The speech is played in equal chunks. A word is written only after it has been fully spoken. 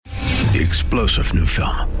The explosive new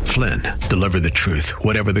film, Flynn, deliver the truth,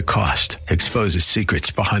 whatever the cost, exposes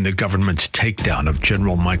secrets behind the government's takedown of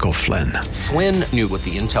General Michael Flynn. Flynn knew what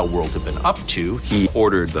the intel world had been up to. He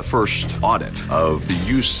ordered the first audit of the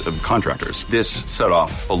use of contractors. This set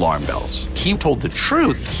off alarm bells. He told the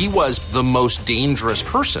truth. He was the most dangerous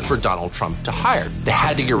person for Donald Trump to hire. They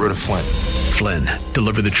had to get rid of Flynn. Flynn,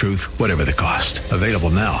 deliver the truth, whatever the cost. Available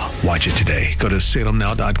now. Watch it today. Go to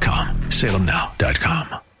salemnow.com.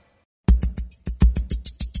 salemnow.com.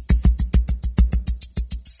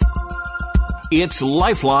 It's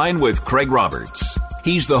Lifeline with Craig Roberts.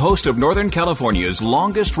 He's the host of Northern California's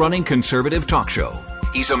longest-running conservative talk show.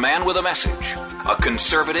 He's a man with a message, a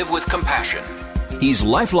conservative with compassion. He's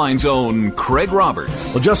Lifeline's own Craig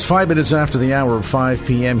Roberts. Well, just 5 minutes after the hour of 5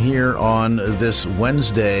 p.m. here on this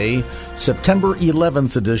Wednesday, September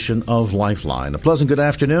 11th edition of Lifeline. A pleasant good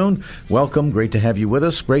afternoon. Welcome. Great to have you with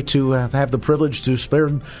us. Great to have the privilege to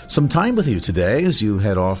spend some time with you today as you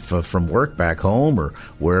head off from work back home or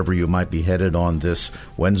wherever you might be headed on this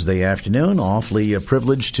Wednesday afternoon. Awfully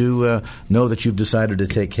privileged to know that you've decided to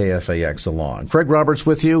take KFAX along. Craig Roberts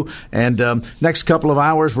with you. And next couple of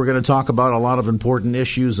hours, we're going to talk about a lot of important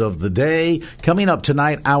issues of the day. Coming up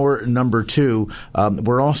tonight, hour number 2,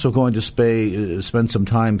 we're also going to spend some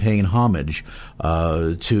time paying homage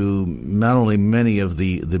to not only many of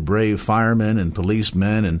the brave firemen and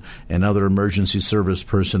policemen and other emergency service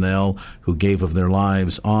personnel who gave of their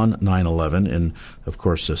lives on 9/11 in, of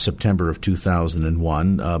course, September of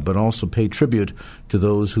 2001, but also pay tribute to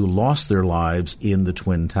those who lost their lives in the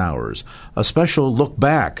Twin Towers. A special look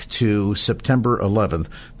back to September 11th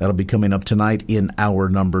that'll be coming up tonight in hour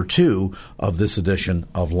number 2 of this edition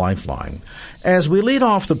of Lifeline. As we lead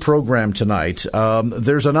off the program tonight,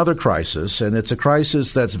 there's another crisis, and it's a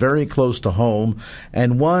crisis that's very close to home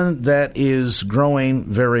and one that is growing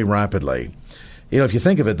very rapidly. You know, if you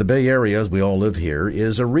think of it, the Bay Area, as we all live here,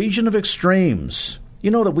 is a region of extremes.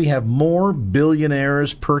 You know that we have more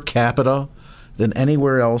billionaires per capita than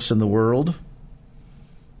anywhere else in the world?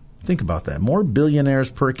 Think about that. More billionaires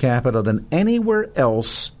per capita than anywhere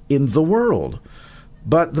else in the world.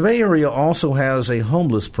 But the Bay Area also has a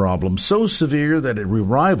homeless problem so severe that it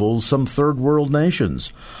rivals some third world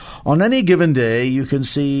nations. On any given day, you can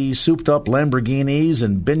see souped-up Lamborghinis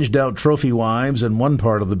and binged-out trophy wives in one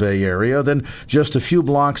part of the Bay Area. Then just a few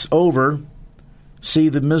blocks over, see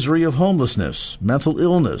the misery of homelessness, mental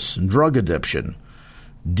illness, and drug addiction.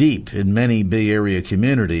 Deep in many Bay Area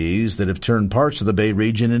communities that have turned parts of the Bay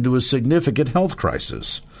region into a significant health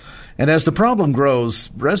crisis. And as the problem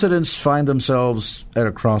grows, residents find themselves at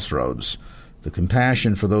a crossroads. The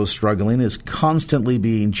compassion for those struggling is constantly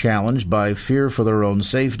being challenged by fear for their own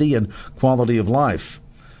safety and quality of life.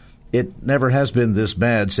 It never has been this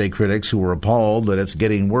bad, say critics who are appalled that it's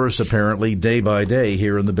getting worse apparently day by day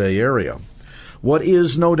here in the Bay Area. What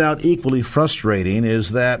is no doubt equally frustrating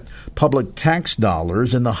is that public tax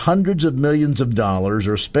dollars in the hundreds of millions of dollars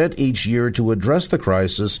are spent each year to address the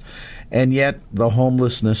crisis, and yet the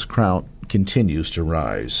homelessness count continues to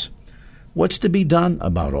rise. What's to be done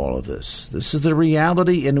about all of this? This is the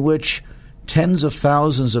reality in which tens of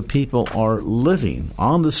thousands of people are living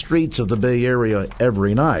on the streets of the Bay Area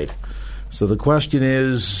every night. So the question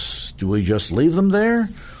is, do we just leave them there?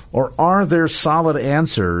 Or are there solid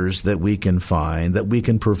answers that we can find, that we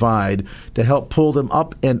can provide to help pull them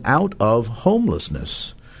up and out of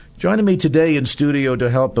homelessness? Joining me today in studio to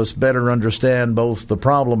help us better understand both the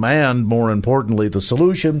problem and, more importantly, the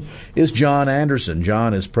solution is John Anderson.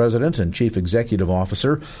 John is President and Chief Executive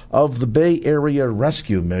Officer of the Bay Area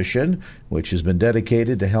Rescue Mission, which has been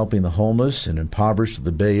dedicated to helping the homeless and impoverished of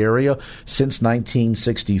the Bay Area since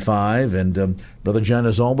 1965. And, Brother John,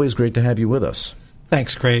 as always, great to have you with us.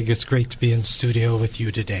 Thanks, Craig. It's great to be in studio with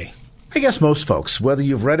you today. I guess most folks, whether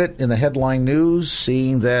you've read it in the headline news,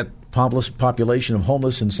 seeing that population of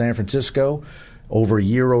homeless in San Francisco over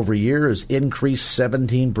year has increased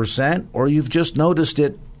 17%, or you've just noticed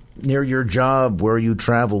it near your job, where you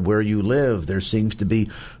travel, where you live, there seems to be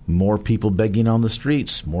more people begging on the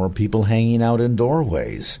streets, more people hanging out in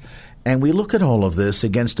doorways. And we look at all of this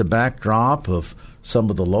against a backdrop of some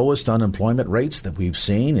of the lowest unemployment rates that we've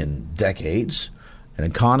seen in decades, an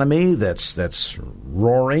economy that's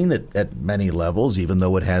roaring at many levels, even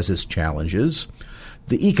though it has its challenges.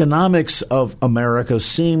 The economics of America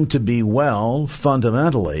seem to be well,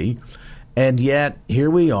 fundamentally, and yet here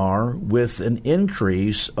we are with an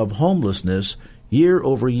increase of homelessness year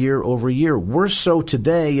over year over year. Worse so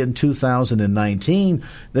today in 2019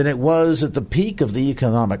 than it was at the peak of the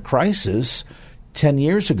economic crisis 10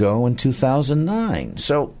 years ago in 2009.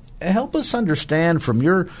 So help us understand from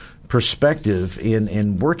your perspective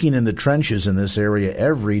in working in the trenches in this area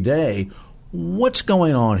every day, what's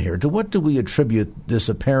going on here? To what do we attribute this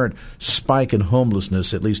apparent spike in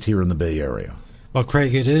homelessness, at least here in the Bay Area? Well,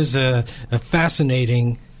 Craig, it is a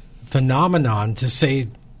fascinating phenomenon, to say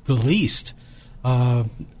the least.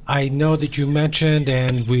 I know that you mentioned,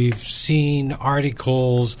 and we've seen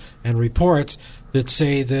articles and reports that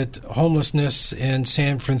say that homelessness in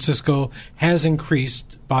San Francisco has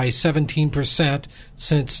increased by 17%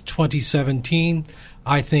 since 2017.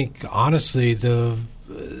 I think, honestly, the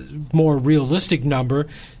more realistic number,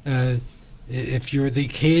 if you're the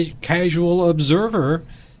casual observer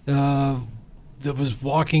that was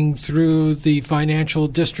walking through the financial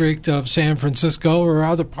district of San Francisco or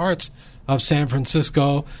other parts of San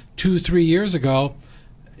Francisco 2-3 years ago,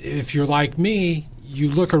 if you're like me, you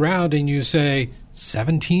look around and you say,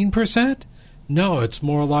 17%? No, it's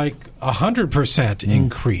more like 100%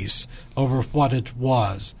 increase over what it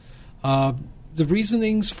was. The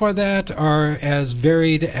reasonings for that are as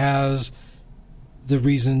varied as the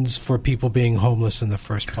reasons for people being homeless in the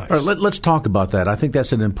first place. All right, let's talk about that. I think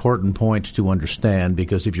that's an important point to understand,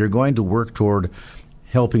 because if you're going to work toward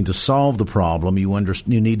helping to solve the problem, you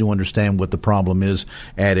need to understand what the problem is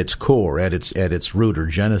at its core, at its root or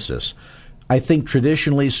genesis. I think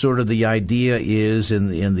traditionally sort of the idea is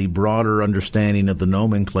in the broader understanding of the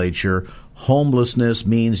nomenclature, homelessness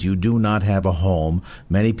means you do not have a home.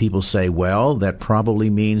 Many people say, well, that probably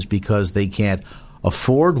means because they can't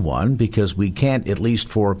afford one, because we can't, at least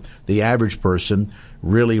for the average person,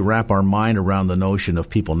 really wrap our mind around the notion of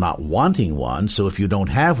people not wanting one. So if you don't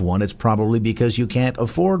have one, it's probably because you can't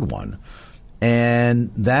afford one.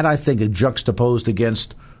 And that, I think, is juxtaposed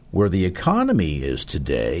against where the economy is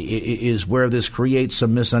today, is where this creates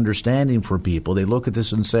some misunderstanding for people. They look at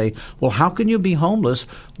this and say, well, how can you be homeless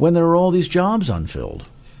when there are all these jobs unfilled?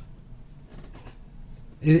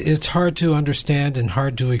 It's hard to understand and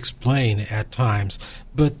hard to explain at times.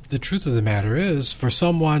 But the truth of the matter is, for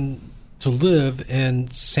someone to live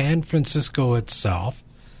in San Francisco itself,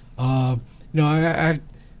 I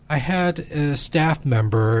had a staff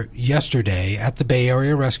member yesterday at the Bay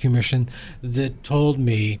Area Rescue Mission that told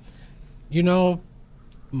me,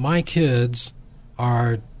 my kids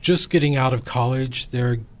are just getting out of college,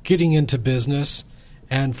 they're getting into business,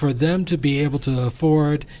 and for them to be able to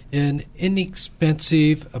afford an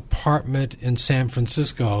inexpensive apartment in San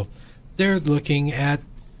Francisco, they're looking at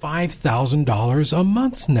 $5,000 a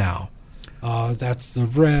month now. That's the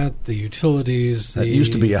rent, the utilities. That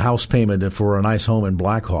used to be a house payment for a nice home in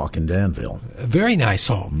Blackhawk in Danville. A very nice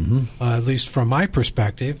home, at least from my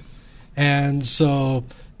perspective. And so,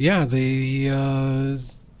 the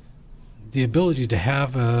ability to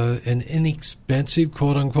have an inexpensive,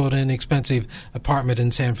 quote-unquote inexpensive apartment in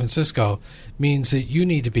San Francisco means that you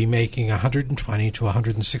need to be making $120,000 to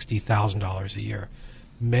 $160,000 a year.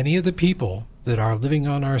 Many of the people that are living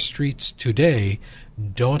on our streets today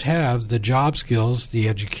don't have the job skills, the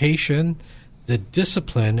education, the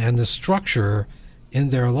discipline, and the structure in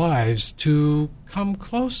their lives to come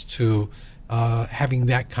close to having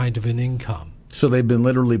that kind of an income. So they've been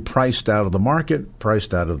literally priced out of the market,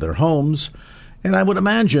 priced out of their homes. And I would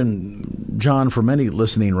imagine, John, for many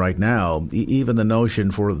listening right now, even the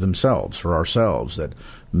notion for themselves, for ourselves, that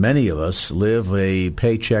many of us live a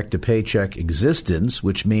paycheck-to-paycheck existence,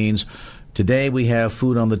 which means today we have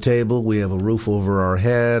food on the table, we have a roof over our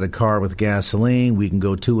head, a car with gasoline, we can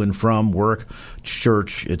go to and from work,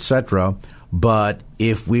 church, etc. But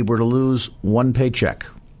if we were to lose one paycheck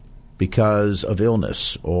because of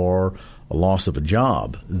illness or a loss of a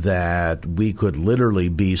job, that we could literally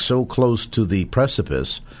be so close to the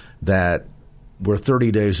precipice that we're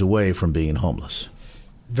 30 days away from being homeless.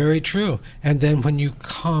 Very true. And then when you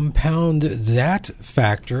compound that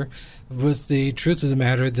factor with the truth of the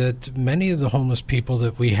matter that many of the homeless people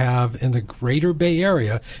that we have in the greater Bay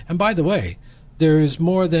Area, and by the way, there's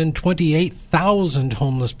more than 28,000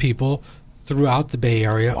 homeless people throughout the Bay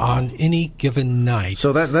Area on any given night.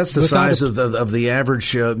 So that's the size of the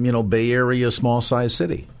average Bay Area small-sized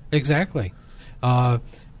city. Exactly.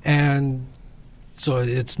 And so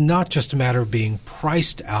it's not just a matter of being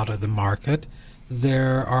priced out of the market.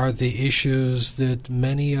 There are the issues that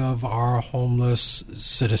many of our homeless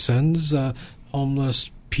citizens,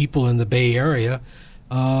 homeless people in the Bay Area,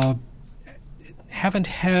 haven't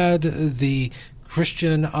had the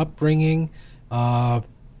Christian upbringing.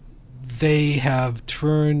 They have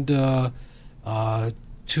turned to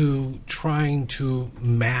trying to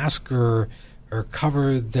mask or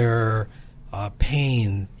cover their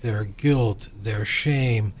pain, their guilt, their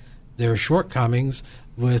shame, their shortcomings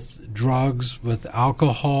with drugs, with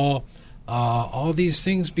alcohol. All these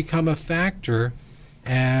things become a factor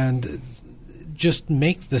and just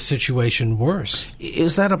make the situation worse.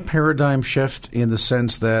 Is that a paradigm shift in the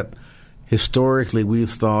sense that historically we've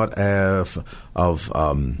thought of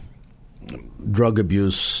drug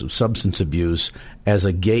abuse, substance abuse, as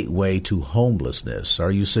a gateway to homelessness?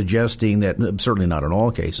 Are you suggesting that, certainly not in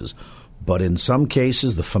all cases, but in some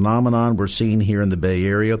cases the phenomenon we're seeing here in the Bay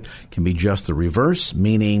Area can be just the reverse,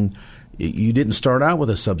 meaning you didn't start out with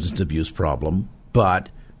a substance abuse problem, but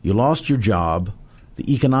you lost your job,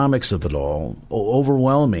 the economics of it all,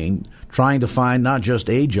 overwhelming, trying to find not just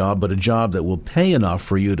a job, but a job that will pay enough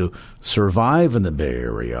for you to survive in the Bay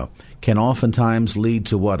Area, can oftentimes lead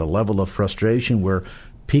to a level of frustration where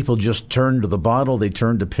people just turn to the bottle, they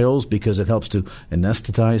turn to pills because it helps to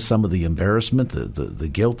anesthetize some of the embarrassment, the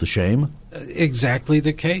guilt, the shame? Exactly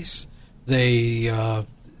the case. They are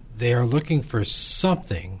looking for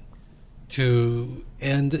something to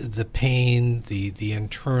end the pain, the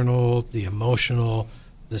internal, the emotional,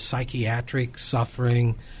 the psychiatric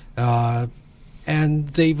suffering, and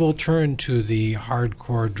they will turn to the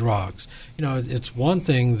hardcore drugs. It's one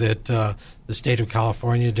thing that the state of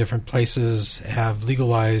California, different places have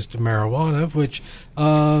legalized marijuana, which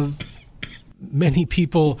many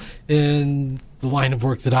people in the line of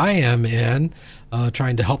work that I am in,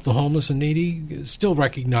 trying to help the homeless and needy, still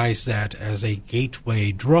recognize that as a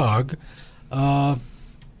gateway drug.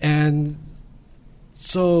 And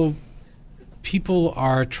so people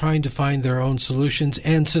are trying to find their own solutions,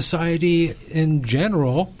 and society in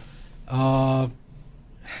general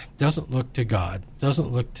doesn't look to God,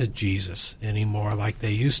 doesn't look to Jesus anymore like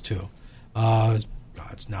they used to.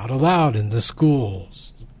 God's not allowed in the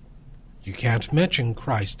schools. You can't mention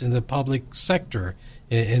Christ in the public sector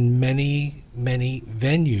in many, many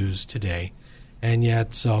venues today. And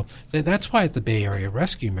yet, so that's why at the Bay Area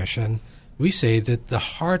Rescue Mission, we say that the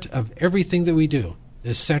heart of everything that we do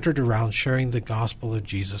is centered around sharing the gospel of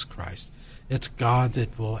Jesus Christ. It's God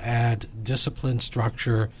that will add discipline,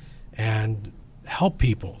 structure, and help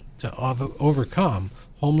people to overcome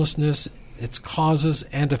homelessness, its causes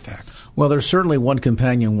and effects. Well, there's certainly one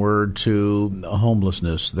companion word to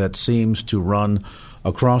homelessness that seems to run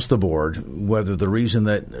across the board, whether the reason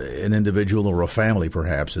that an individual or a family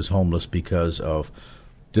perhaps is homeless because of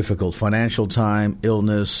difficult financial time,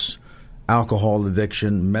 illness, alcohol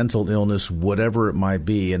addiction, mental illness, whatever it might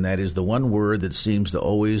be, and that is the one word that seems to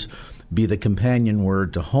always be the companion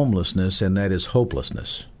word to homelessness, and that is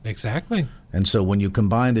hopelessness. Exactly. And so when you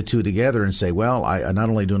combine the two together and say, well, I not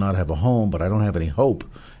only do not have a home, but I don't have any hope,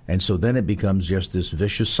 and so then it becomes just this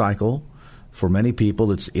vicious cycle. For many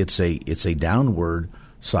people, it's a downward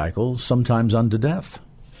cycle, sometimes unto death.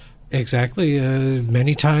 Exactly.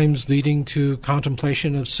 Many times leading to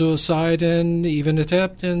contemplation of suicide and even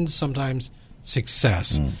attempt, and sometimes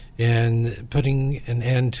success in putting an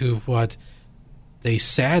end to what they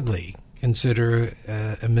sadly consider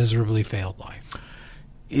a miserably failed life.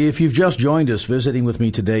 If you've just joined us, visiting with me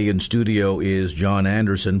today in studio is John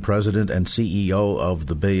Anderson, President and CEO of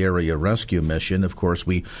the Bay Area Rescue Mission. Of course,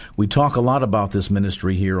 we talk a lot about this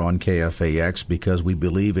ministry here on KFAX because we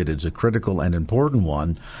believe it is a critical and important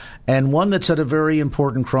one, and one that's at a very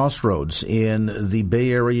important crossroads in the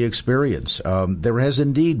Bay Area experience. There has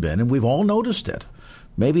indeed been, and we've all noticed it.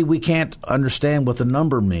 Maybe we can't understand what the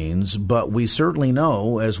number means, but we certainly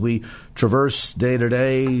know as we traverse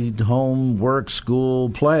day-to-day, home, work, school,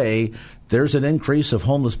 play, there's an increase of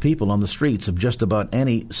homeless people on the streets of just about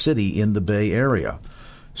any city in the Bay Area.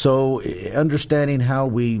 So understanding how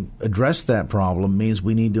we address that problem means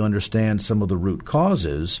we need to understand some of the root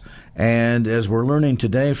causes. And as we're learning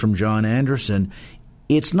today from John Anderson,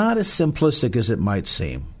 it's not as simplistic as it might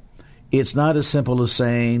seem. It's not as simple as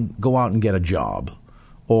saying, go out and get a job,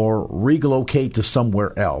 or relocate to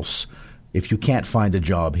somewhere else if you can't find a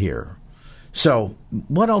job here. So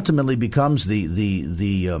what ultimately becomes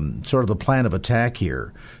the sort of the plan of attack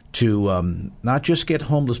here to not just get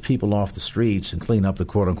homeless people off the streets and clean up the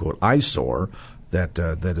quote-unquote eyesore that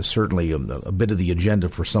is certainly a bit of the agenda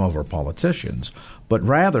for some of our politicians, but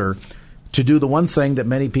rather to do the one thing that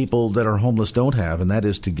many people that are homeless don't have, and that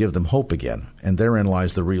is to give them hope again. And therein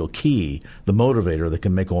lies the real key, the motivator that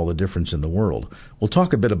can make all the difference in the world. We'll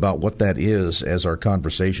talk a bit about what that is as our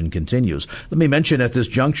conversation continues. Let me mention at this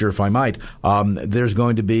juncture, if I might, there's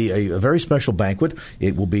going to be a very special banquet.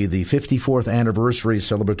 It will be the 54th anniversary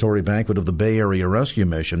celebratory banquet of the Bay Area Rescue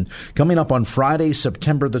Mission coming up on Friday,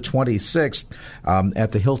 September the 26th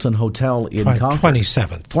at the Hilton Hotel in Concord.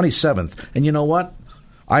 27th. 27th. And you know what?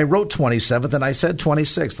 I wrote 27th, and I said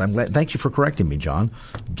 26th. I'm glad. Thank you for correcting me, John.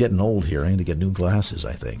 I'm getting old here. I need to get new glasses,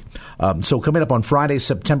 I think. So coming up on Friday,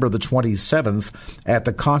 September the 27th at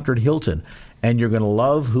the Concord Hilton, and you're going to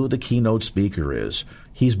love who the keynote speaker is.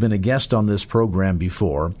 He's been a guest on this program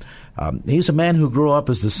before. He's a man who grew up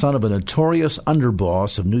as the son of a notorious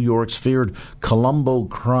underboss of New York's feared Colombo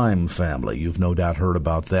crime family. You've no doubt heard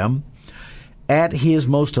about them. At his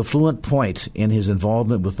most affluent point in his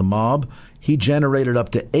involvement with the mob, he generated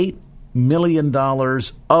up to $8 million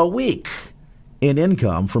a week in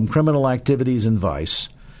income from criminal activities and vice.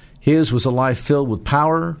 His was a life filled with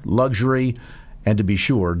power, luxury, and, to be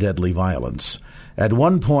sure, deadly violence. At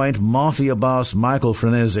one point, mafia boss Michael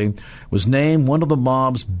Franzese was named one of the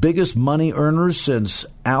mob's biggest money earners since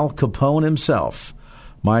Al Capone himself.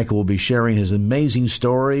 Michael will be sharing his amazing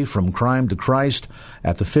story from crime to Christ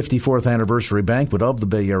at the 54th anniversary banquet of the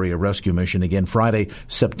Bay Area Rescue Mission, again Friday,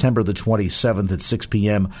 September the 27th at 6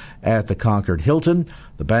 p.m. at the Concord Hilton.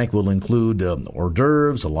 The banquet will include hors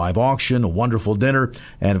d'oeuvres, a live auction, a wonderful dinner,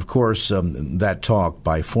 and, of course, that talk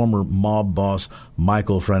by former mob boss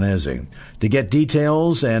Michael Franzese. To get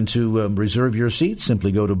details and to reserve your seat,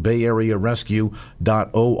 simply go to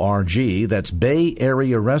bayarearescue.org. That's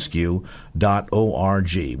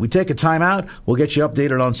bayarearescue.org. We take a time out. We'll get you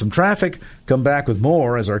updated on some traffic. Come back with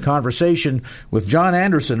more as our conversation with John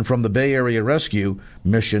Anderson from the Bay Area Rescue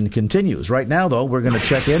Mission continues. Right now, though, we're going to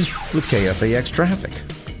check in with KFAX traffic.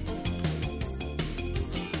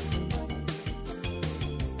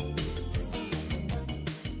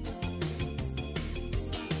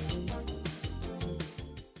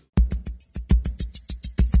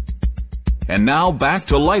 And now back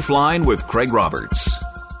to Lifeline with Craig Roberts.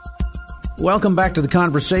 Welcome back to the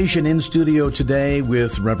conversation in studio today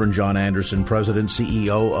with Reverend John Anderson, President,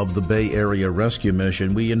 CEO of the Bay Area Rescue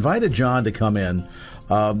Mission. We invited John to come in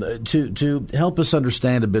to help us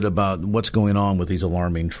understand a bit about what's going on with these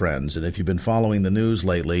alarming trends. And if you've been following the news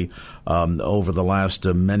lately, over the last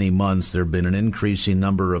many months, there have been an increasing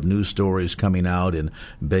number of news stories coming out in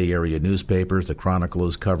Bay Area newspapers. The Chronicle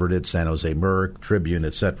has covered it, San Jose Merc, Tribune,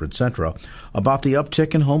 et cetera, about the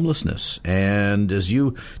uptick in homelessness. And as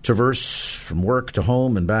you traverse from work to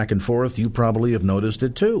home and back and forth, you probably have noticed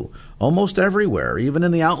it too. Almost everywhere, even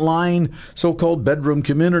in the outlying so-called bedroom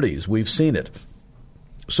communities, we've seen it.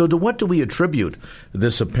 So to what do we attribute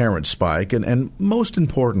this apparent spike? And most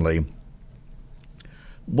importantly,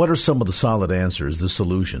 what are some of the solid answers, the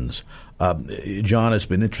solutions? John, it's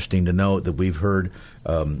been interesting to note that we've heard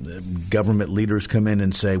government leaders come in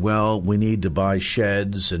and say, well, we need to buy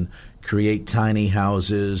sheds and create tiny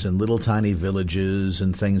houses and little tiny villages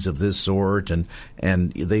and things of this sort. And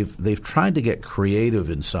they've tried to get creative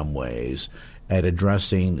in some ways at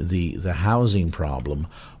addressing the housing problem.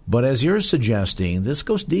 But as you're suggesting, this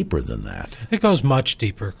goes deeper than that. It goes much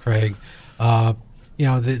deeper, Craig. The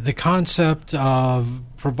concept of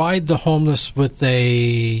provide the homeless with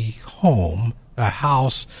a home, a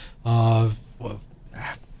house,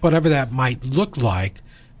 whatever that might look like,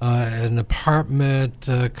 an apartment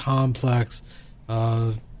complex,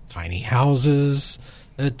 tiny houses,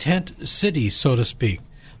 a tent city, so to speak.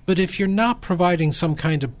 But if you're not providing some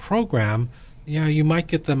kind of program, you might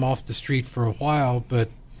get them off the street for a while, but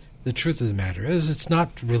the truth of the matter is it's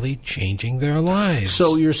not really changing their lives.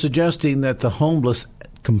 So you're suggesting that the homeless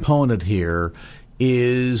component here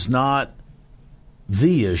is not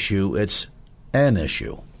the issue, it's an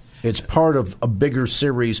issue. It's part of a bigger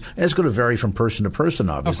series, and it's going to vary from person to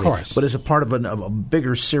person, obviously. Of course. But it's a part of a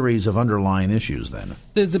bigger series of underlying issues then.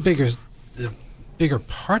 The bigger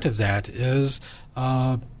part of that is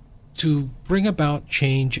to bring about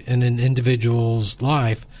change in an individual's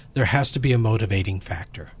life, there has to be a motivating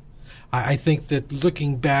factor. I think that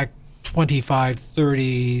looking back 25,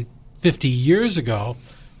 30, 50 years ago,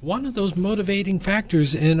 one of those motivating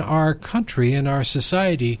factors in our country, in our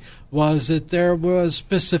society, was that there was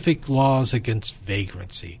specific laws against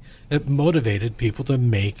vagrancy. It motivated people to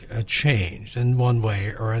make a change in one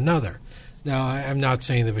way or another. Now, I'm not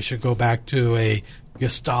saying that we should go back to a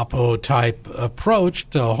Gestapo-type approach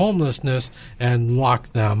to homelessness and lock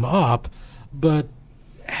them up, but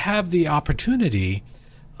have the opportunity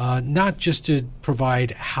not just to provide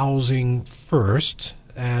housing first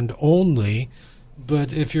and only,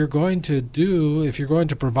 but if you're going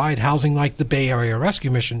to provide housing like the Bay Area Rescue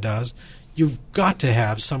Mission does, you've got to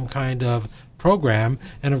have some kind of program.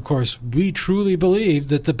 And of course, we truly believe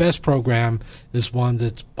that the best program is one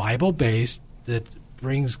that's Bible-based, that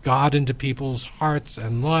brings God into people's hearts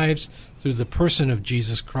and lives through the person of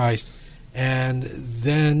Jesus Christ, and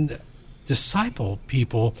then disciple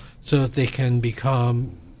people so that they can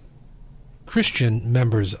become Christian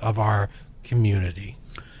members of our community.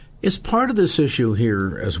 Is part of this issue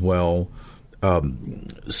here as well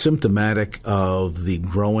symptomatic of the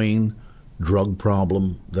growing drug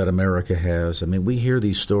problem that America has? I mean, we hear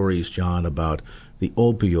these stories, John, about the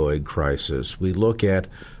opioid crisis. We look at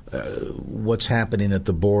what's happening at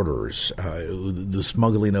the borders, the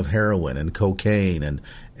smuggling of heroin and cocaine,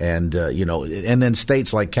 and then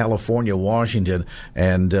states like California, Washington,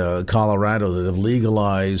 and Colorado that have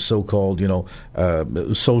legalized so-called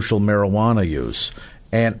social marijuana use,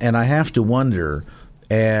 and I have to wonder,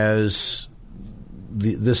 as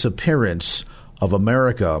this appearance of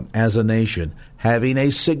America as a nation having a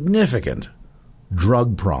significant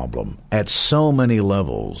drug problem at so many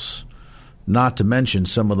levels, not to mention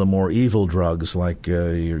some of the more evil drugs like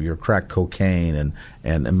your crack cocaine and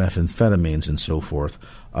methamphetamines and so forth.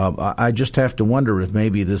 I just have to wonder if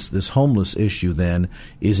maybe this homeless issue then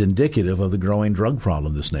is indicative of the growing drug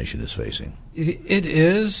problem this nation is facing. It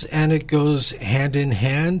is, and it goes hand in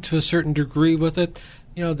hand to a certain degree with it.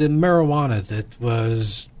 The marijuana that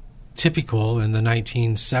was typical in the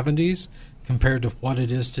 1970s compared to what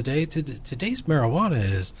it is today. Today's marijuana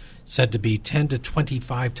is said to be 10 to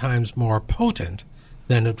 25 times more potent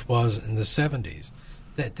than it was in the 70s.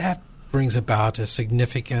 That brings about a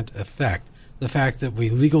significant effect. The fact that we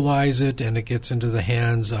legalize it and it gets into the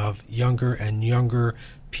hands of younger and younger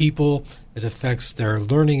people, it affects their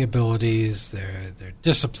learning abilities, their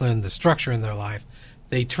discipline, the structure in their life.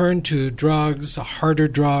 They turn to drugs, harder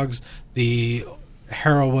drugs, the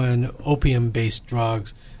heroin, opium-based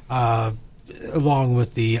drugs, along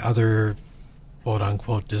with the other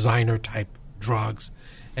quote-unquote designer-type drugs.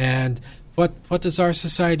 And what does our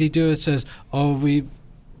society do? It says, we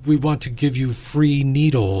want to give you free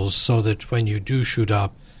needles so that when you do shoot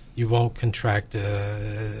up, you won't contract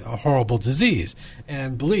a horrible disease.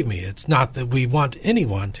 And believe me, it's not that we want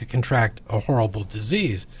anyone to contract a horrible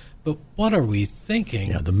disease, but what are we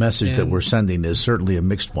thinking? Yeah, the message that we're sending is certainly a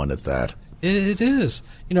mixed one at that. It is.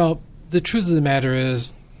 The truth of the matter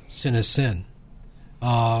is sin is sin.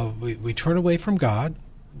 We turn away from God.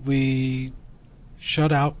 We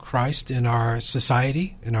shut out Christ in our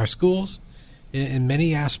society, in our schools, in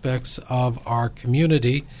many aspects of our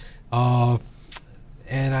community. And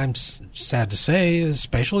I'm sad to say,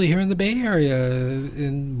 especially here in the Bay Area,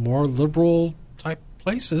 in more liberal type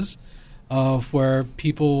places, where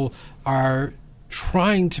people are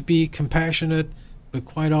trying to be compassionate, but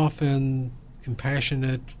quite often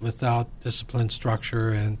compassionate without discipline,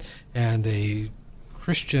 structure, and a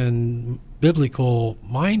Christian biblical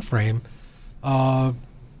mind frame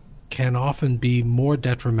can often be more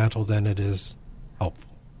detrimental than it is helpful.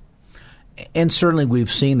 And certainly we've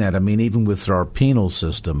seen that. I mean, even with our penal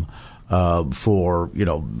system for,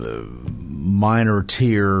 minor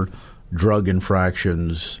tier drug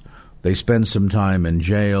infractions, they spend some time in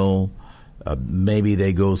jail. Maybe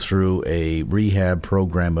they go through a rehab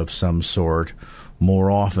program of some sort. More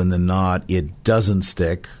often than not, it doesn't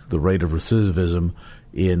stick. The rate of recidivism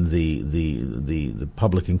in the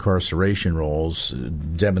public incarceration rolls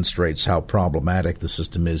demonstrates how problematic the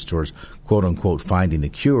system is towards, quote unquote, finding a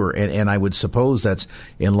cure. And I would suppose that's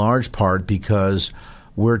in large part because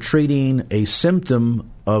we're treating a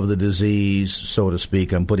symptom of the disease, so to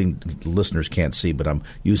speak. Listeners can't see, but I'm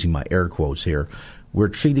using my air quotes here. We're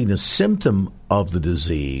treating a symptom of the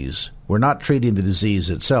disease. We're not treating the disease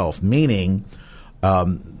itself, meaning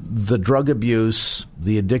the drug abuse,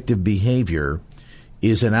 the addictive behavior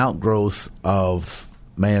is an outgrowth of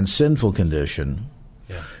man's sinful condition.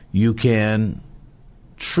 Yeah. You can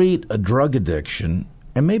treat a drug addiction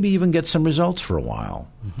and maybe even get some results for a while.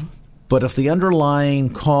 Mm-hmm. But if the underlying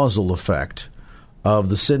causal effect of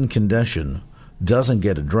the sin condition doesn't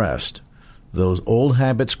get addressed, those old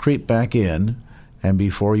habits creep back in, and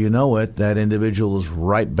before you know it, that individual is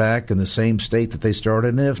right back in the same state that they started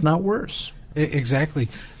in, if not worse. Exactly.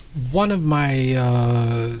 One of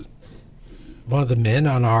the men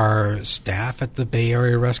on our staff at the Bay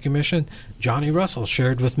Area Rescue Mission, Johnny Russell,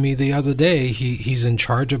 shared with me the other day. He's in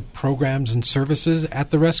charge of programs and services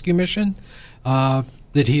at the Rescue Mission.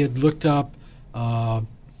 That he had looked up the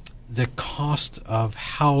cost of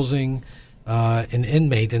housing an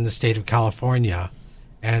inmate in the state of California.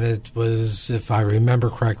 And it was, if I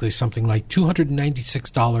remember correctly, something like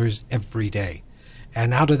 $296 every day.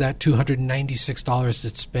 And out of that $296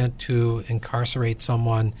 that's spent to incarcerate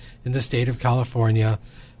someone in the state of California,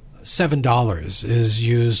 $7 is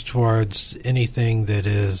used towards anything that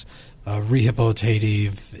is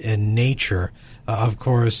rehabilitative in nature. Of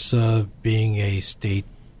course, being a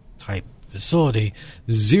state-type facility,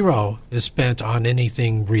 $0 is spent on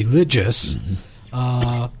anything religious.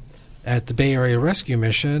 Mm-hmm. At the Bay Area Rescue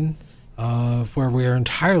Mission, where we are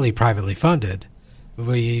entirely privately funded,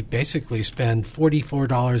 we basically spend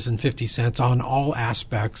 $44.50 on all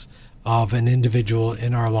aspects of an individual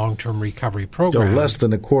in our long-term recovery program. So less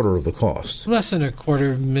than a quarter of the cost. Less than a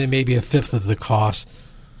quarter, maybe a fifth of the cost.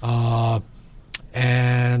 And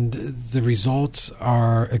the results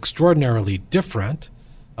are extraordinarily different.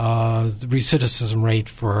 The recidivism rate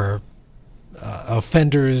for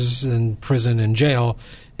offenders in prison and jail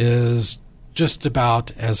is just about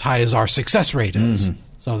as high as our success rate is. Mm-hmm.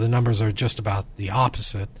 So the numbers are just about the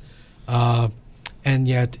opposite. And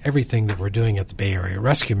yet everything that we're doing at the Bay Area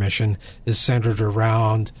Rescue Mission is centered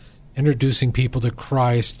around introducing people to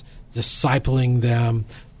Christ, discipling them,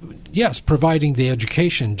 yes, providing the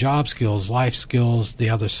education, job skills, life skills,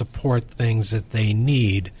 the other support things that they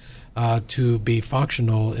need to be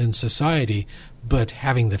functional in society, but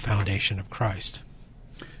having the foundation of Christ.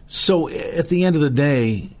 So at the end of the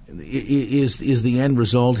day, is the end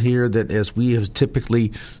result here that, as we have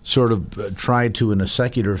typically sort of tried to, in a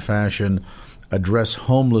secular fashion, address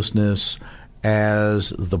homelessness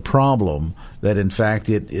as the problem, that in fact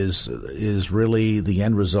it is really the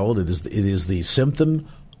end result? It is the symptom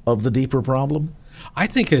of the deeper problem? I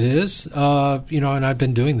think it is. And I've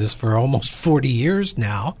been doing this for almost 40 years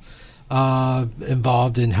now,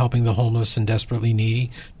 involved in helping the homeless and desperately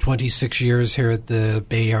needy. 26 years here at the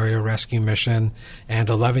Bay Area Rescue Mission and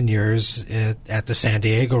 11 years at the San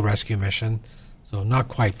Diego Rescue Mission. So not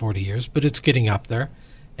quite 40 years, but it's getting up there.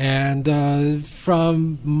 And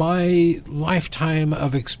from my lifetime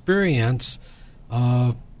of experience,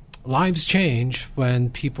 lives change when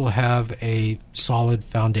people have a solid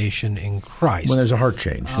foundation in Christ. When there's a heart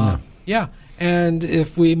change. Yeah. And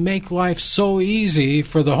if we make life so easy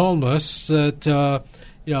for the homeless that,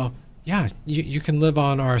 you can live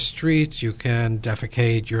on our streets, you can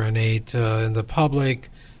defecate, urinate in the public,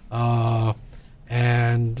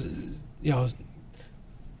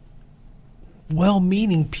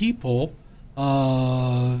 well-meaning people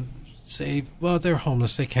say, well, they're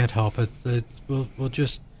homeless, they can't help it, we'll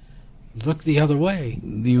just look the other way.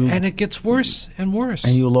 And it gets worse and worse.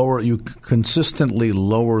 And you consistently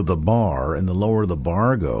lower the bar, and the lower the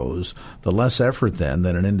bar goes, the less effort then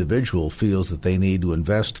that an individual feels that they need to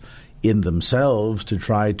invest in themselves to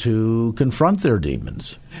try to confront their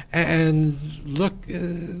demons. And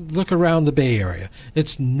look around the Bay Area.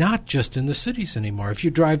 It's not just in the cities anymore. If you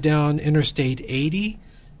drive down Interstate 80,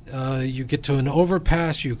 you get to an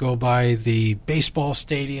overpass, you go by the baseball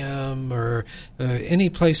stadium or any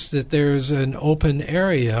place that there's an open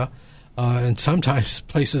area, and sometimes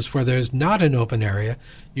places where there's not an open area,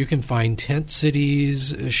 you can find tent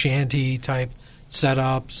cities, shanty-type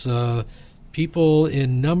setups, people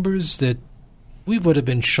in numbers that we would have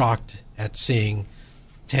been shocked at seeing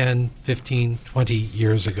 10, 15, 20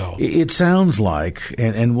 years ago. It sounds like,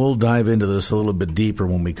 and we'll dive into this a little bit deeper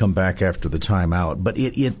when we come back after the timeout, but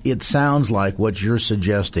it sounds like what you're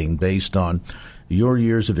suggesting, based on your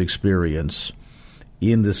years of experience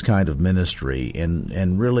in this kind of ministry,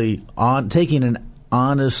 and really taking an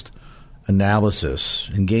honest analysis,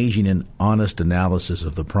 engaging in honest analysis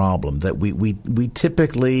of the problem, that we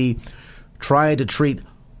typically try to treat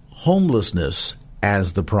homelessness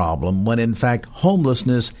as the problem, when in fact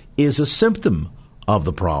homelessness is a symptom of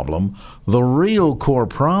the problem. The real core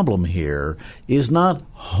problem here is not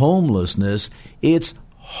homelessness, it's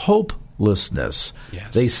hopelessness.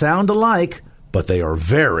 Yes. They sound alike, but they are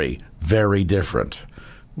very, very different.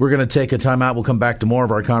 We're going to take a time out. We'll come back to more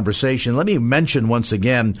of our conversation. Let me mention once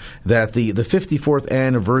again that the 54th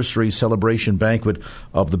anniversary celebration banquet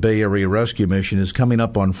of the Bay Area Rescue Mission is coming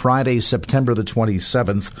up on Friday, September the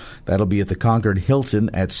 27th. That'll be at the Concord Hilton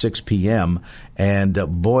at 6 p.m. And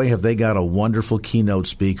boy, have they got a wonderful keynote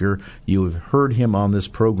speaker. You have heard him on this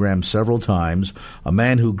program several times. A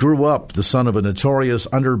man who grew up the son of a notorious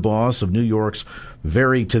underboss of New York's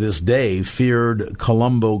very, to this day, feared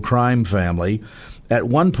Colombo crime family. At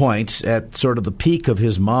one point, at sort of the peak of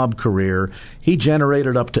his mob career, he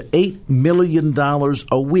generated up to $8 million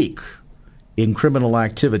a week in criminal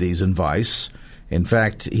activities in Vice. In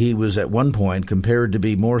fact, he was at one point compared to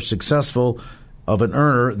be more successful of an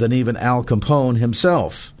earner than even Al Capone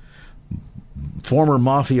himself. Former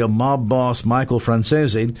mafia mob boss Michael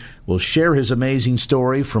Francese will share his amazing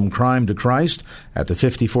story from crime to Christ at the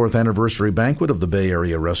 54th anniversary banquet of the Bay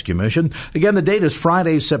Area Rescue Mission. Again, the date is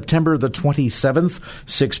Friday, September the 27th,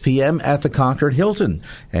 6 p.m. at the Concord Hilton.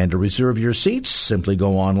 And to reserve your seats, simply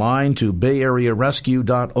go online to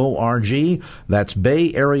bayarearescue.org. That's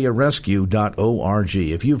bayarearescue.org.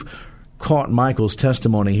 If you've caught Michael's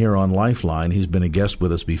testimony here on Lifeline, he's been a guest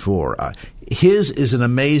with us before. His is an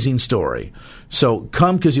amazing story. So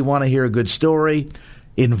come because you want to hear a good story.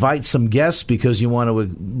 invite some guests because you want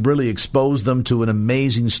to really expose them to an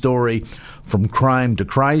amazing story from crime to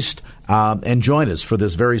Christ. And join us for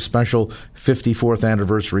this very special 54th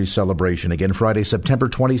anniversary celebration. Again, Friday, September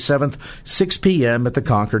 27th, 6 p.m. at the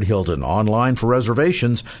Concord Hilton. Online for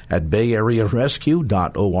reservations at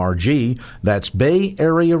bayarearescue.org. That's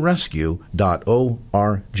bayarearescue.org.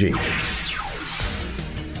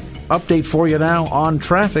 Update for you now on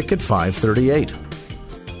traffic at 5:38.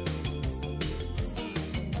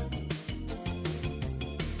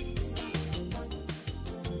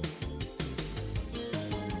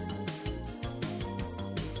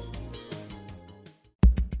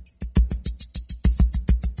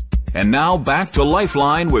 And now back to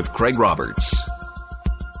Lifeline with Craig Roberts.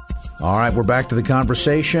 All right, we're back to the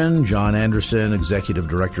conversation. John Anderson, Executive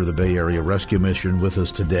Director of the Bay Area Rescue Mission, with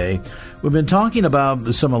us today. We've been talking about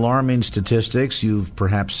some alarming statistics. You've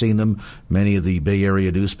perhaps seen them. Many of the Bay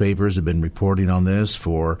Area newspapers have been reporting on this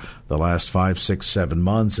for the last 5, 6, 7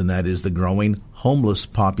 months, and that is the growing homeless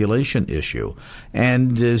population issue.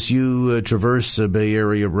 And as you traverse Bay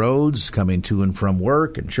Area roads, coming to and from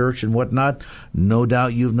work and church and whatnot, no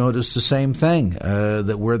doubt you've noticed the same thing,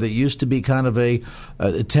 that where there used to be kind of a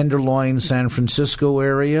Tenderloin, San Francisco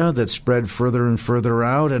area that spread further and further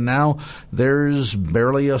out, and now there's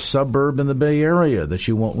barely a suburb in the Bay Area that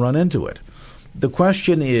you won't run into it. The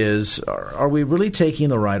question is, are we really taking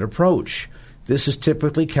the right approach? This is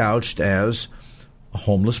typically couched as a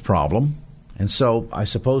homeless problem. And so I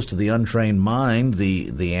suppose to the untrained mind,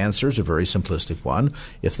 the answer is a very simplistic one.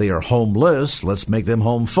 If they are homeless, let's make them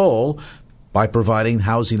home full by providing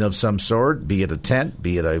housing of some sort, be it a tent,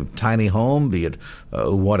 be it a tiny home, be it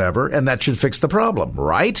whatever, and that should fix the problem,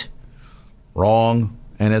 right? Wrong.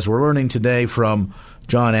 And as we're learning today from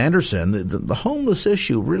John Anderson, the homeless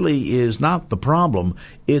issue really is not the problem.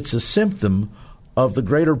 It's a symptom of the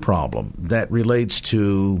greater problem that relates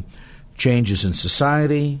to changes in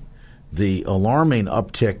society, the alarming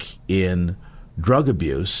uptick in drug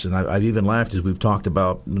abuse, and I've even laughed as we've talked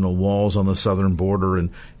about walls on the southern border and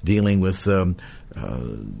dealing with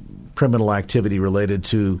criminal activity related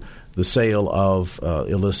to the sale of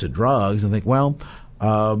illicit drugs, and think,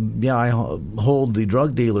 I hold the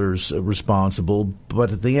drug dealers responsible,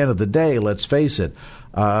 but at the end of the day, let's face it,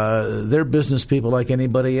 they're business people like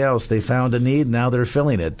anybody else. They found a need, now they're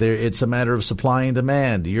filling it. It's a matter of supply and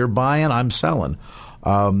demand. You're buying, I'm selling.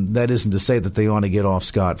 That isn't to say that they want to get off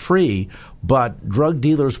scot-free, but drug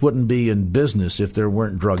dealers wouldn't be in business if there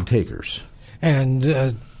weren't drug takers.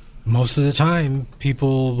 And most of the time,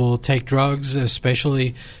 people will take drugs,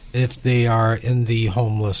 especially if they are in the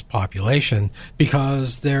homeless population,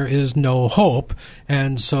 because there is no hope.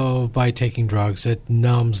 And so by taking drugs, it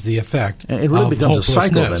numbs the effect. And it really becomes a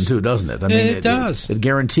cycle then, too, doesn't it? I mean, it does. It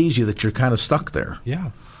guarantees you that you're kind of stuck there. Yeah.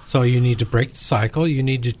 So you need to break the cycle. You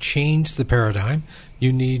need to change the paradigm.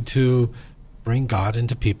 You need to bring God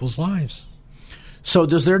into people's lives. So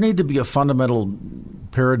does there need to be a fundamental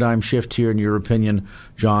paradigm shift here, in your opinion,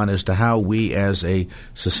 John, as to how we as a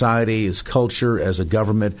society, as culture, as a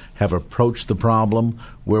government have approached the problem,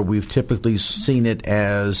 where we've typically seen it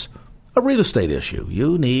as a real estate issue?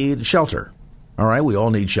 You need shelter. All right, we all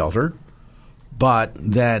need shelter. But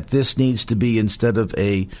that this needs to be, instead of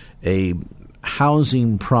a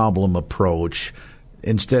housing problem approach,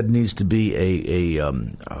 instead needs to be a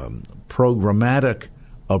programmatic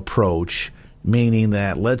approach, meaning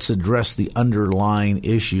that let's address the underlying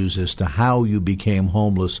issues as to how you became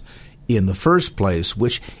homeless in the first place,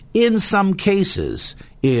 which in some cases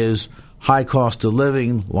is high cost of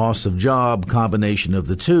living, loss of job, combination of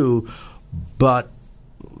the two. But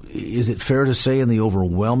is it fair to say in the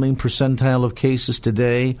overwhelming percentile of cases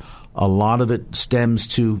today, a lot of it stems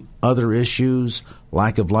to other issues,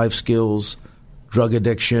 lack of life skills, drug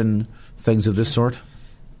addiction, things of this sort?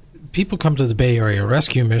 People come to the Bay Area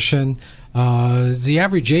Rescue Mission. The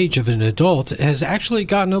average age of an adult has actually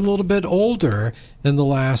gotten a little bit older in the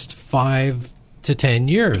last 5 to 10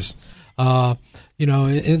 years. In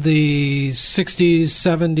the 60s,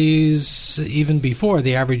 70s, even before,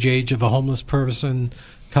 the average age of a homeless person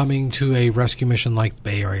coming to a rescue mission like the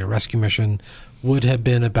Bay Area Rescue Mission would have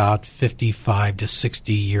been about 55 to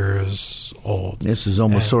 60 years old. This is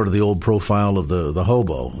almost sort of the old profile of the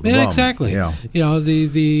hobo. The bum. Exactly. Yeah.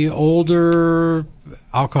 The older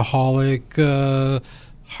alcoholic,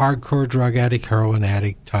 hardcore drug addict, heroin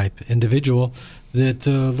addict type individual that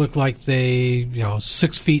looked like they,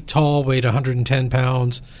 6 feet tall, weighed 110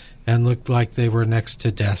 pounds, and looked like they were next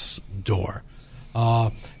to death's door.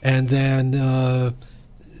 And then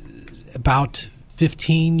about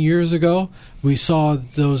 15 years ago, we saw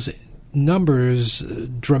those numbers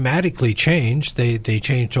dramatically change. They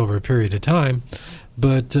changed over a period of time.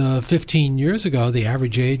 But 15 years ago, the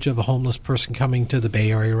average age of a homeless person coming to the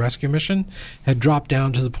Bay Area Rescue Mission had dropped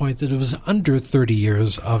down to the point that it was under 30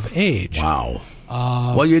 years of age. Wow.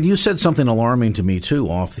 Well, you said something alarming to me, too,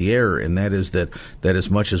 off the air, and that is that as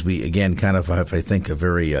much as we, again, kind of have, I think, a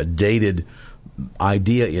very dated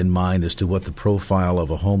idea in mind as to what the profile of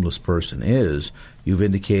a homeless person is, you've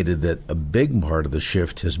indicated that a big part of the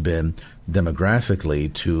shift has been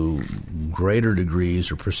demographically to greater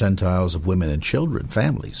degrees or percentiles of women and children,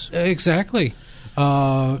 families. Exactly.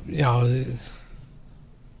 Fathers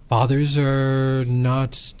are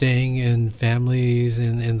not staying in families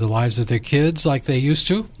in the lives of their kids like they used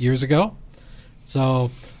to years ago.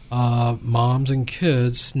 So moms and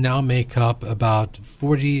kids now make up about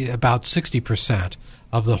 60%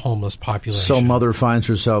 of the homeless population. So mother finds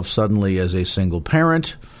herself suddenly as a single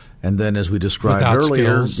parent, and then as we described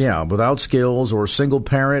earlier, without skills, or single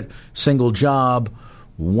parent, single job,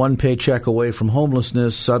 one paycheck away from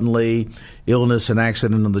homelessness, suddenly illness, an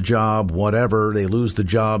accident on the job, whatever, they lose the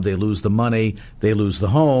job, they lose the money, they lose the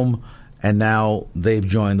home, and now they've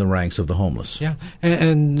joined the ranks of the homeless. Yeah,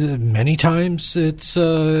 and many times it's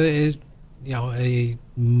a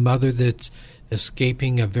mother that's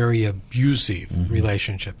escaping a very abusive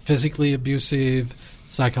relationship, physically abusive,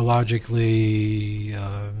 psychologically,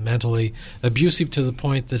 mentally abusive, to the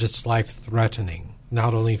point that it's life-threatening,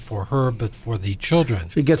 not only for her but for the children.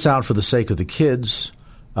 She gets out for the sake of the kids,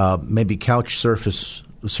 maybe couch surfs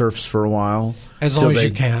for a while. As long as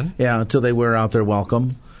you can. Yeah, until they wear out their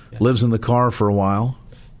welcome. Yeah. Lives in the car for a while.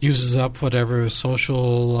 Uses up whatever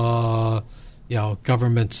social,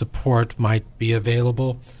 government support might be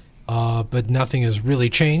available. But nothing has really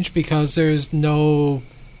changed because there's no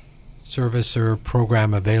service or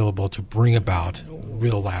program available to bring about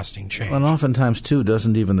real lasting change. And oftentimes, too,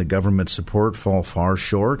 doesn't even the government support fall far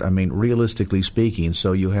short? I mean, realistically speaking,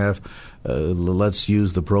 so you have, let's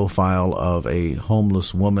use the profile of a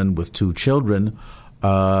homeless woman with 2 children.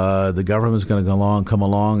 The government's going to come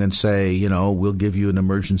along and say, we'll give you an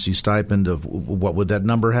emergency stipend of what would that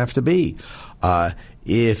number have to be?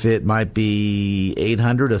 If it might be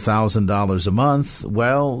 $800, $1,000 a month,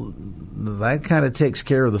 well, that kind of takes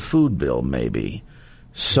care of the food bill, maybe.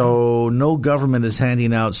 So no government is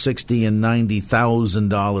handing out $60,000 and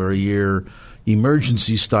 $90,000 a year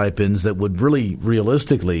emergency stipends that would really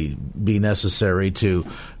realistically be necessary to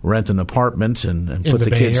rent an apartment and put the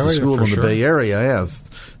kids to school in the Bay Area. Yeah,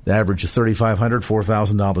 the average is $3,500,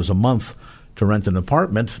 $4,000 a month to rent an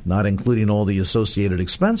apartment, not including all the associated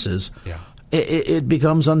expenses. Yeah. It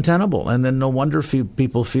becomes untenable, and then no wonder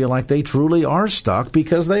people feel like they truly are stuck,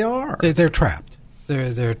 because they are. They're trapped.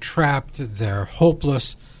 They're trapped. They're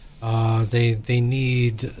hopeless. They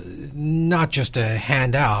need not just a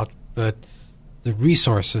handout, but the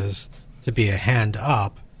resources to be a hand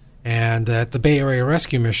up. And at the Bay Area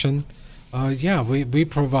Rescue Mission, we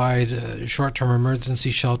provide short-term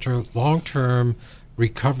emergency shelter, long-term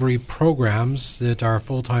recovery programs that are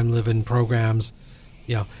full-time live-in programs.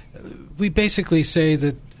 We basically say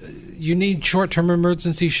that you need short-term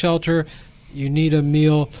emergency shelter, you need a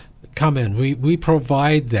meal, come in. We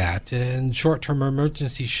provide that. And short-term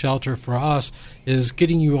emergency shelter for us is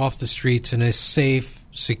getting you off the streets in a safe,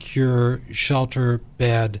 secure shelter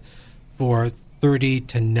bed for 30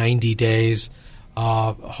 to 90 days.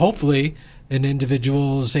 Hopefully, an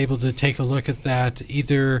individual is able to take a look at that,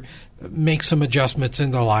 either make some adjustments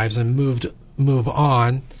in their lives and move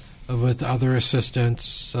on with other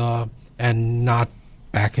assistance and not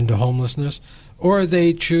back into homelessness, or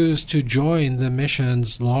they choose to join the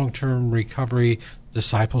mission's long-term recovery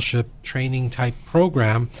discipleship training type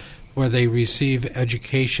program, where they receive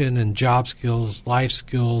education and job skills, life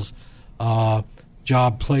skills,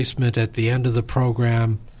 job placement at the end of the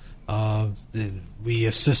program. We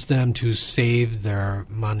assist them to save their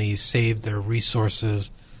money, save their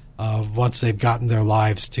resources once they've gotten their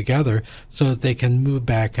lives together, so that they can move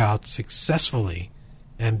back out successfully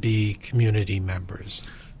and be community members.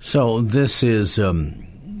 So this is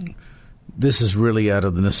really out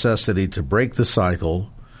of the necessity to break the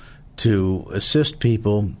cycle, to assist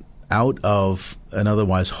people out of an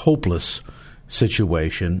otherwise hopeless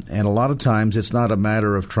situation. And a lot of times it's not a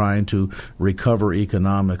matter of trying to recover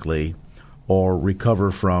economically or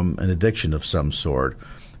recover from an addiction of some sort,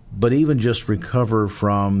 but even just recover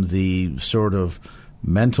from the sort of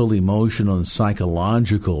mental, emotional, and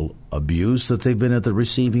psychological abuse that they've been at the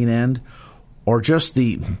receiving end, or just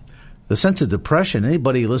the sense of depression.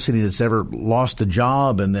 Anybody listening that's ever lost a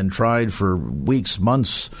job and then tried for weeks,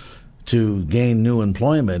 months to gain new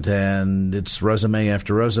employment, and it's resume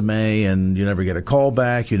after resume, and you never get a call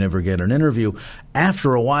back, you never get an interview.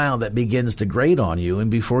 After a while, that begins to grate on you,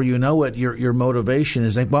 and before you know it, your motivation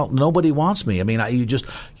is like, well, nobody wants me. I mean,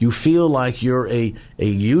 you feel like you're a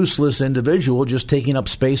useless individual just taking up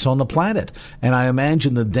space on the planet. And I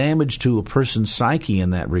imagine the damage to a person's psyche in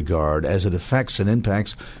that regard, as it affects and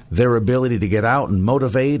impacts their ability to get out and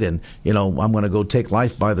motivate, and I'm going to go take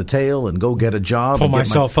life by the tail and go get a job, pull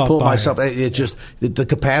myself up. The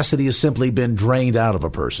capacity has simply been drained out of a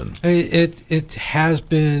person. It has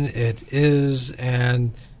been, it is,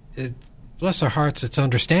 and bless our hearts, it's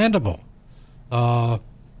understandable.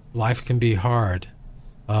 Life can be hard.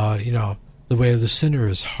 The way of the sinner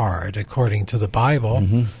is hard, according to the Bible.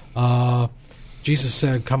 Mm-hmm. Jesus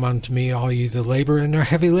said, "Come unto me, all you that labor and are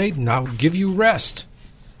heavy laden, I'll give you rest."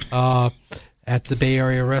 At the Bay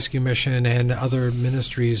Area Rescue Mission and other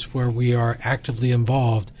ministries where we are actively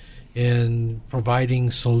involved in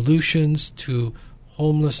providing solutions to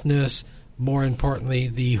homelessness, more importantly,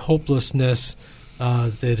 the hopelessness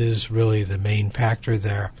that is really the main factor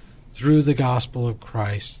there, through the gospel of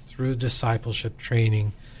Christ, through discipleship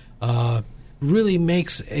training, really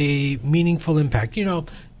makes a meaningful impact.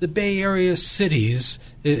 The Bay Area cities,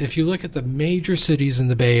 if you look at the major cities in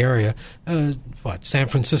the Bay Area, San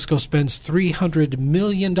Francisco spends $300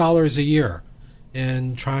 million a year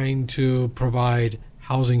in trying to provide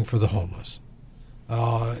housing for the homeless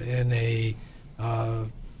in a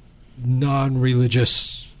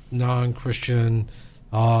non-religious, non-Christian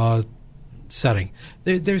setting.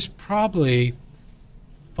 There's probably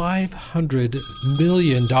 $500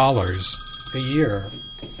 million a year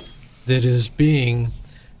that is being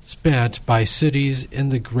spent by cities in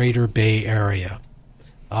the greater Bay Area.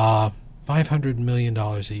 $500 million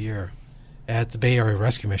a year. At the Bay Area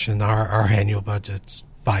Rescue Mission, our annual budget's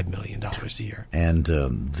 $5 million a year. And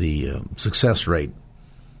the success rate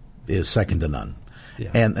is second to none.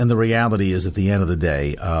 Yeah. And the reality is, at the end of the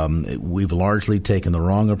day, we've largely taken the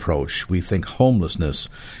wrong approach. We think homelessness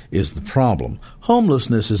is the problem.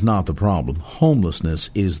 Homelessness is not the problem. Homelessness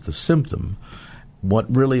is the symptom.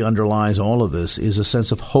 What really underlies all of this is a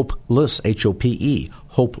sense of hopeless, H-O-P-E,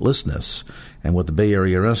 hopelessness. And what the Bay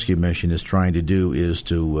Area Rescue Mission is trying to do is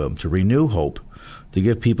to renew hope, to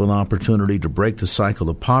give people an opportunity to break the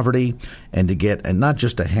cycle of poverty and to get, and not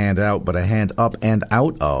just a hand out, but a hand up and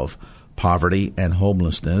out of poverty and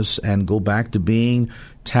homelessness, and go back to being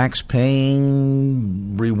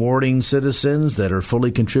tax-paying, rewarding citizens that are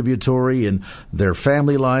fully contributory in their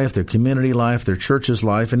family life, their community life, their church's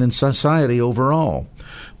life, and in society overall.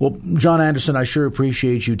 Well, John Anderson, I sure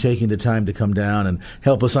appreciate you taking the time to come down and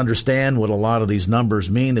help us understand what a lot of these numbers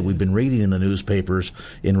mean that we've been reading in the newspapers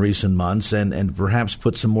in recent months, and perhaps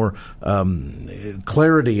put some more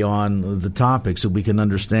clarity on the topics so we can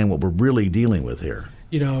understand what we're really dealing with here.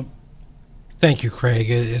 Thank you,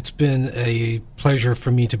 Craig. It's been a pleasure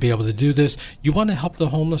for me to be able to do this. You want to help the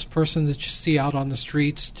homeless person that you see out on the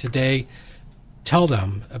streets today? Tell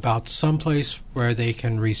them about someplace where they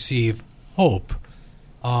can receive hope.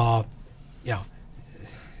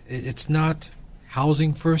 It's not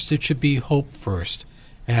housing first. It should be hope first.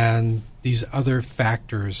 And these other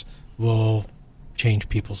factors will change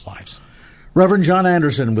people's lives. Reverend John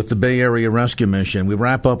Anderson with the Bay Area Rescue Mission. We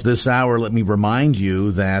wrap up this hour. Let me remind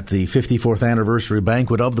you that the 54th anniversary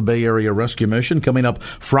banquet of the Bay Area Rescue Mission coming up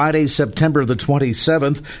Friday, September the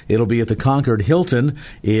 27th. It'll be at the Concord Hilton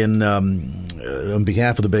on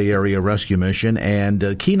behalf of the Bay Area Rescue Mission.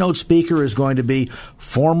 And keynote speaker is going to be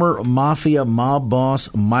former Mafia mob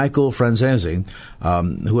boss Michael Franzese,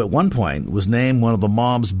 who at one point was named one of the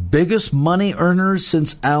mob's biggest money earners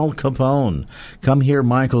since Al Capone. Come hear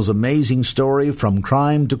Michael's amazing story from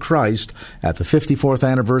crime to Christ at the 54th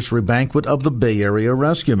anniversary banquet of the Bay Area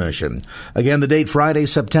Rescue Mission. Again, the date Friday,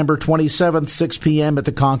 September 27th, 6 p.m. at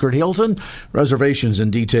the Concord Hilton. Reservations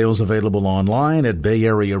and details available online at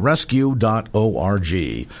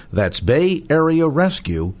bayarearescue.org. That's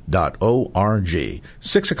bayarearescue.org.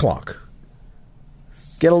 6 o'clock.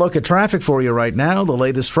 Get a look at traffic for you right now. The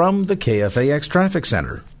latest from the KFAX Traffic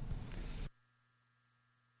Center.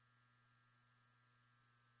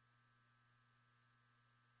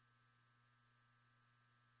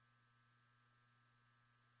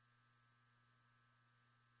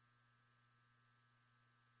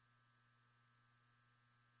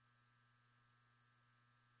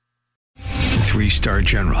 3-star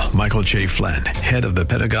general Michael J. Flynn, head of the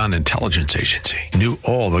Pentagon Intelligence Agency, knew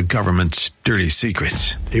all the government's dirty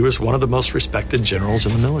secrets. He was one of the most respected generals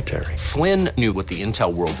in the military. Flynn knew what the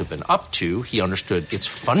intel world had been up to. He understood its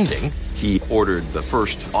funding. He ordered the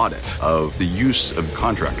first audit of the use of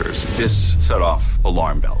contractors. This set off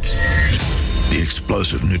alarm bells. The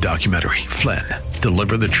explosive new documentary, Flynn,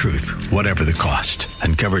 Deliver the Truth, Whatever the Cost,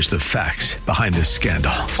 uncovers the facts behind this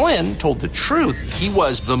scandal. Flynn told the truth. He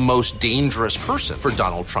was the most dangerous person for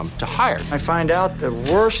Donald Trump to hire. I find out the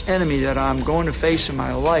worst enemy that I'm going to face in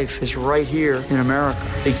my life is right here in America.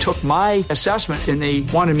 They took my assessment and they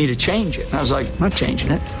wanted me to change it. And I was like, I'm not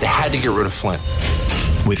changing it. They had to get rid of Flynn.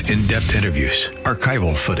 With in-depth interviews,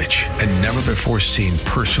 archival footage, and never-before-seen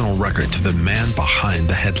personal records of the man behind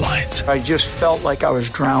the headlines. I just felt like I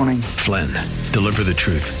was drowning. Flynn, Deliver the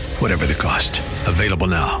Truth, Whatever the Cost. Available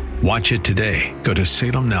now. Watch it today. Go to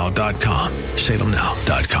salemnow.com.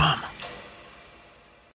 salemnow.com.